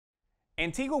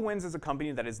Antigua Winds is a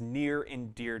company that is near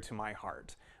and dear to my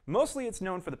heart. Mostly it's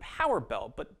known for the power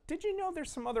belt, but did you know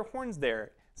there's some other horns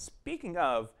there? Speaking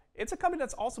of, it's a company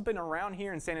that's also been around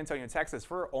here in San Antonio, Texas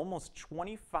for almost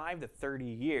 25 to 30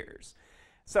 years.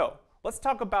 So let's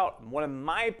talk about one of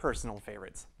my personal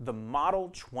favorites, the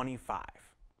Model 25.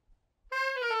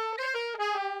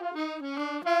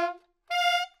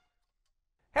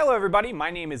 Hello everybody,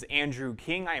 my name is Andrew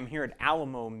King. I am here at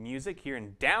Alamo Music here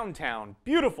in downtown,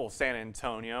 beautiful San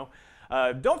Antonio.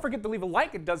 Don't forget to leave a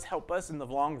like, it does help us in the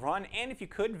long run, and if you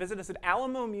could, visit us at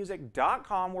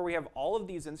alamomusic.com where we have all of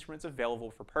these instruments available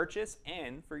for purchase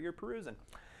and for your perusing.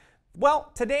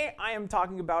 Well, today I am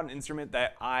talking about an instrument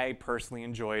that I personally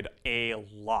enjoyed a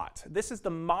lot. This is the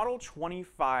Model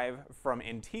 25 from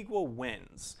Antigua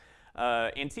Winds.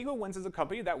 Antigua Winds is a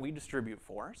company that we distribute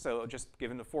for, so just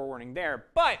giving the forewarning there,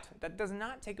 but that does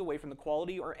not take away from the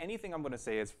quality or anything I'm going to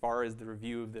say as far as the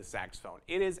review of this saxophone.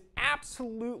 It is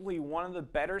absolutely one of the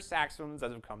better saxophones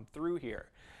that have come through here.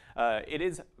 It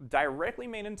is directly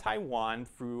made in Taiwan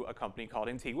through a company called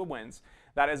Antigua Winds.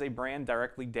 That is a brand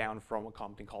directly down from a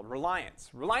company called Reliance.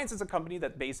 Reliance is a company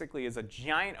that basically is a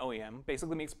giant OEM,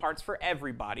 basically makes parts for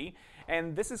everybody,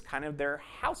 and this is kind of their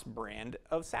house brand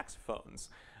of saxophones.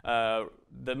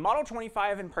 The Model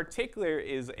 25 in particular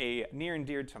is a near and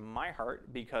dear to my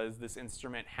heart because this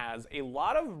instrument has a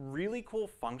lot of really cool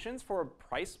functions for a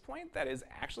price point that is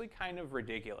actually kind of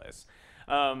ridiculous.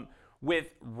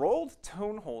 With rolled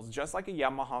tone holes, just like a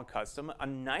Yamaha Custom, a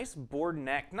nice board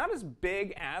neck, not as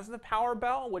big as the power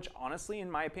bell, which honestly, in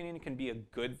my opinion, can be a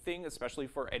good thing, especially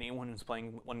for anyone who's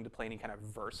wanting to play any kind of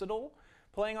versatile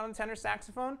playing on a tenor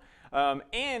saxophone,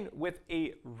 and with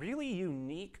a really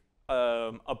unique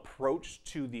approach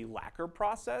to the lacquer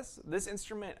process. This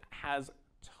instrument has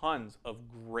tons of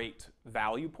great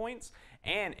value points,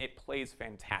 and it plays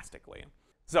fantastically.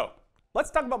 So,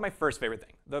 let's talk about my first favorite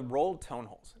thing, the rolled tone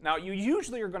holes. Now, you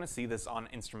usually are going to see this on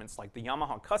instruments like the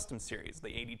Yamaha Custom Series, the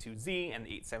 82Z and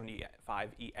the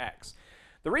 875EX.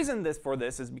 The reason for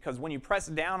this is because when you press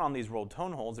down on these rolled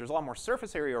tone holes, there's a lot more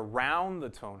surface area around the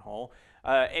tone hole.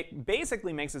 It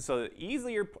basically makes it so that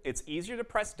it's easier to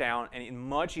press down and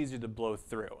much easier to blow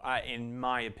through, in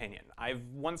my opinion.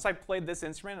 Once I played this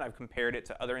instrument, and I've compared it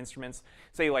to other instruments,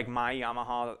 say like my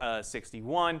Yamaha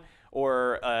 61,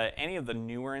 or any of the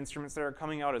newer instruments that are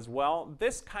coming out as well,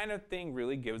 this kind of thing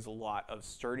really gives a lot of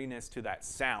sturdiness to that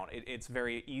sound. It's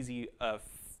very easy.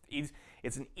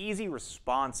 It's an easy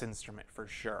response instrument for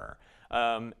sure.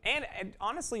 And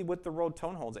honestly, with the rolled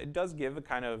tone holes, it does give a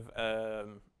kind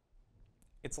of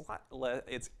it's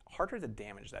harder to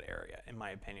damage that area, in my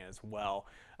opinion, as well.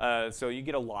 So you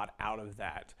get a lot out of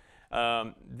that.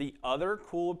 The other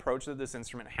cool approach that this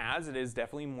instrument has, it is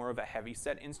definitely more of a heavy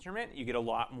set instrument. You get a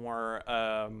lot more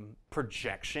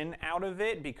projection out of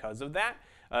it because of that.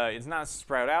 It's not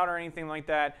spread out or anything like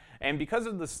that. And because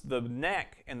of the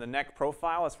neck and the neck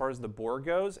profile as far as the bore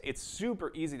goes, it's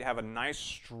super easy to have a nice,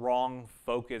 strong,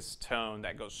 focused tone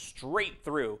that goes straight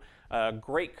through.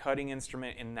 Great cutting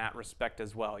instrument in that respect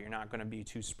as well. You're not going to be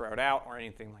too spread out or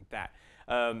anything like that.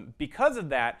 Because of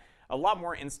that, a lot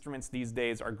more instruments these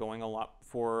days are going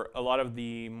for a lot of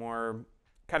the more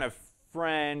kind of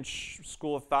French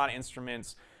school of thought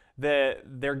instruments.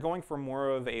 They're going for more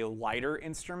of a lighter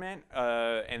instrument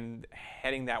and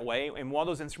heading that way. And while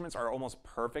those instruments are almost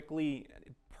perfectly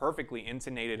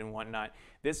intonated and whatnot,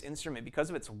 this instrument, because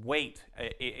of its weight,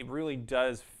 it really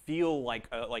does feel like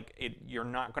you're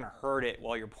not going to hurt it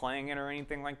while you're playing it or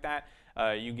anything like that.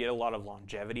 You get a lot of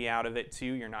longevity out of it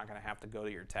too. You're not going to have to go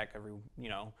to your tech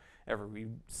every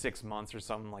 6 months or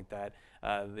something like that.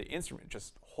 The instrument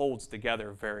just holds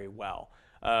together very well.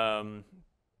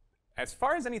 As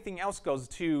far as anything else goes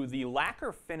too, the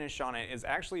lacquer finish on it is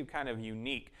actually kind of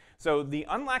unique. So the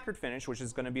unlacquered finish, which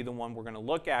is going to be the one we're going to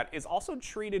look at, is also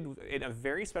treated in a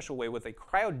very special way with a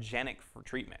cryogenic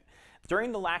treatment.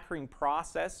 During the lacquering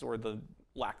process, or the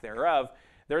lack thereof,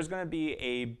 there's going to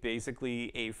be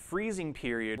basically a freezing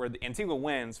period where the Antigua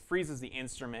Winds freezes the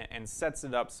instrument and sets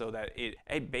it up so that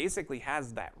it basically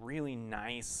has that really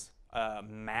nice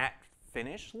matte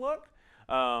finish look.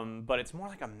 But it's more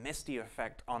like a misty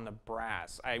effect on the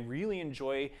brass. I really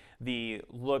enjoy the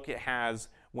look it has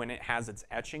when it has its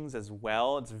etchings as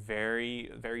well. It's very,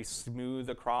 very smooth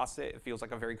across it. It feels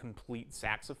like a very complete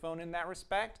saxophone in that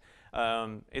respect.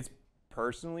 It's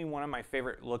personally one of my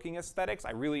favorite looking aesthetics.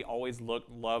 I really always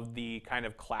love the kind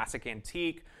of classic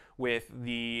antique with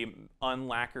the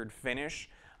unlacquered finish.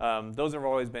 Those have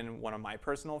always been one of my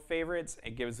personal favorites.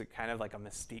 It gives it kind of like a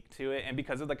mystique to it, and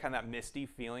because of the kind of that misty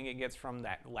feeling it gets from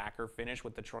that lacquer finish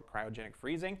with the cryogenic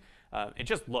freezing, it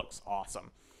just looks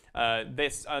awesome.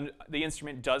 The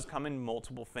instrument does come in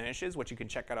multiple finishes, which you can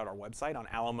check out on our website on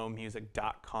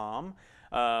alamomusic.com.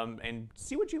 And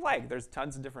see what you like. There's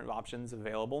tons of different options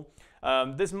available.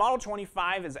 This Model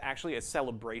 25 is actually a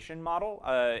celebration model.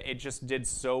 It just did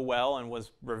so well and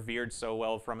was revered so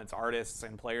well from its artists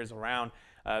and players around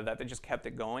that they just kept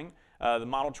it going. The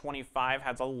Model 25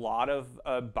 has a lot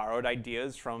of borrowed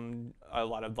ideas from a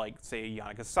lot of, like, say,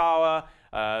 Yanagasawa.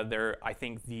 I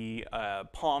think the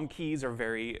palm keys are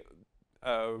very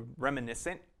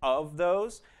reminiscent of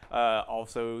those.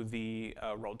 Also, the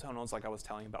roll tonals, like I was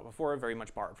telling you about before, very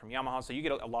much borrowed from Yamaha. So you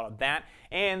get a lot of that,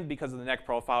 and because of the neck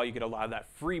profile, you get a lot of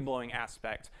that free-blowing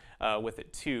aspect with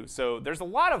it too. So there's a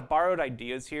lot of borrowed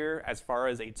ideas here as far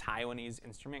as a Taiwanese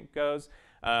instrument goes,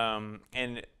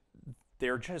 and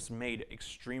they're just made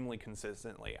extremely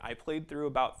consistently. I played through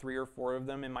about 3 or 4 of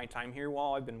them in my time here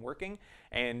while I've been working,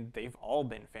 and they've all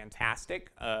been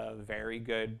fantastic, very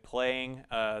good playing.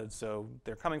 So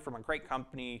they're coming from a great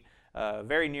company,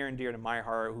 very near and dear to my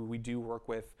heart, who we do work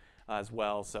with as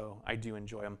well, so I do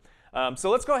enjoy them. So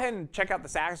let's go ahead and check out the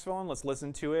saxophone. Let's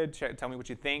listen to it. Tell me what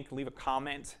you think. Leave a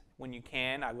comment when you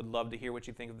can. I would love to hear what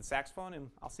you think of the saxophone,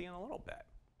 and I'll see you in a little bit.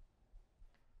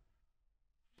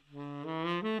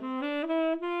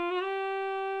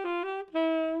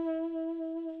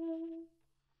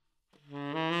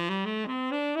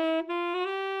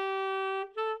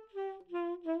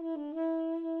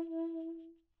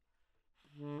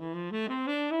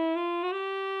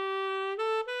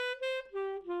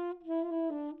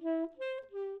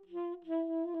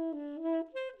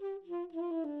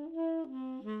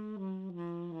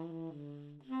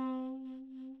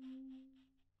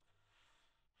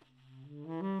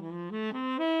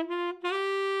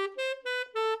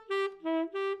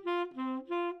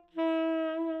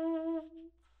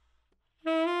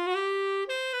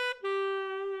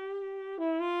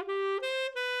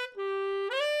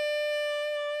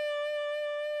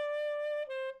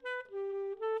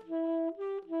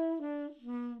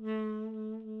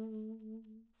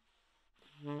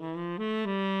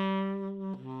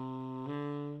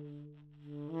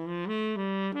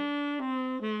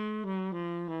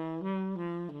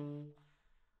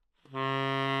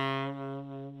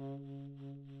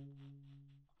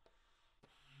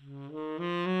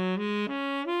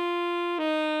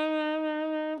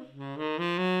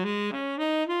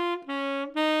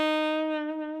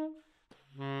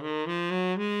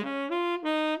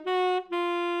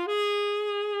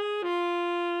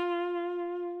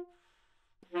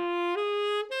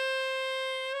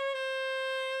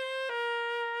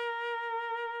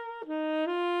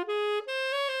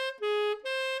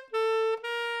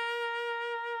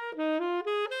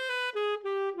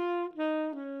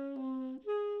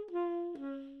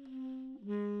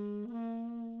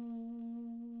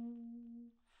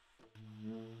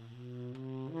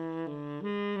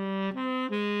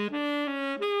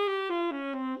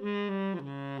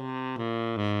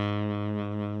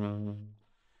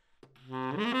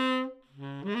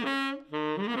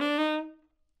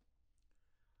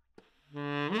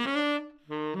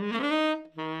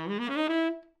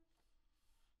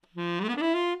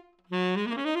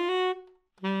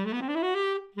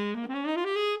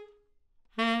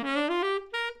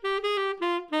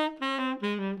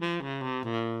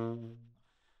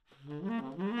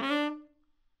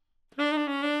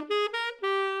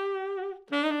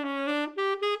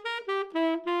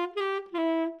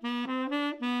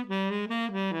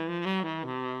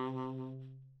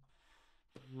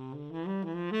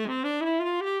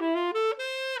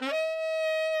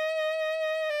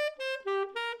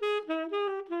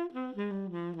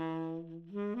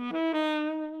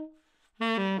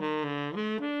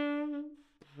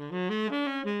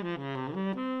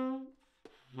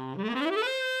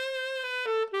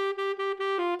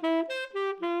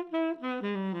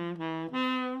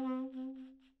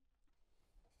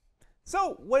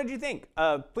 So, what did you think?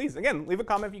 Please, again, leave a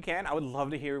comment if you can. I would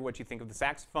love to hear what you think of the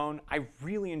saxophone. I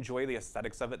really enjoy the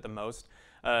aesthetics of it the most.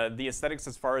 The aesthetics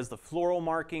as far as the floral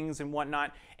markings and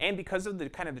whatnot, and because of the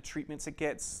kind of the treatments it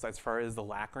gets as far as the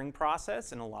lacquering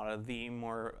process and a lot of the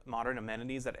more modern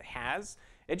amenities that it has,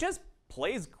 it just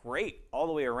plays great all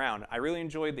the way around. I really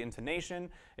enjoyed the intonation.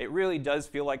 It really does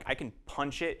feel like I can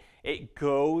punch it. It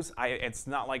goes. It's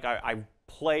not like I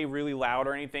play really loud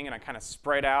or anything and I kind of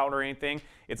spread out or anything.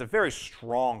 It's a very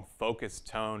strong, focused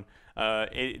tone.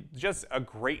 It's just a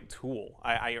great tool.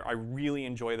 I really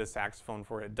enjoy the saxophone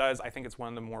for what it does. I think it's one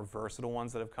of the more versatile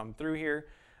ones that have come through here.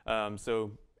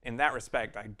 So in that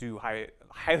respect, I do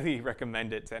highly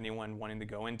recommend it to anyone wanting to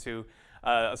go into,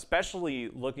 especially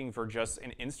looking for just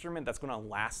an instrument that's going to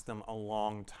last them a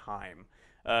long time.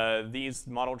 These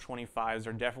Model 25s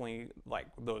are definitely like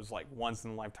those like once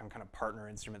in a lifetime kind of partner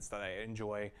instruments that I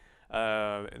enjoy,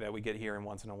 that we get here in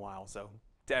once in a while. So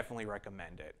definitely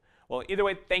recommend it. Well, either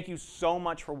way, thank you so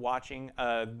much for watching.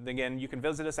 Again, you can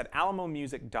visit us at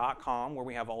alamomusic.com, where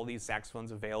we have all these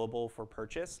saxophones available for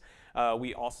purchase.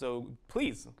 We also,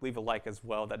 please leave a like as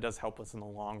well. That does help us in the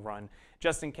long run,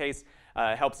 just in case.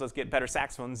 Helps us get better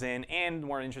saxophones in, and the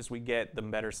more interest we get, the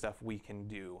better stuff we can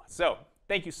do. So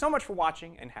thank you so much for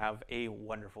watching, and have a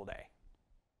wonderful day.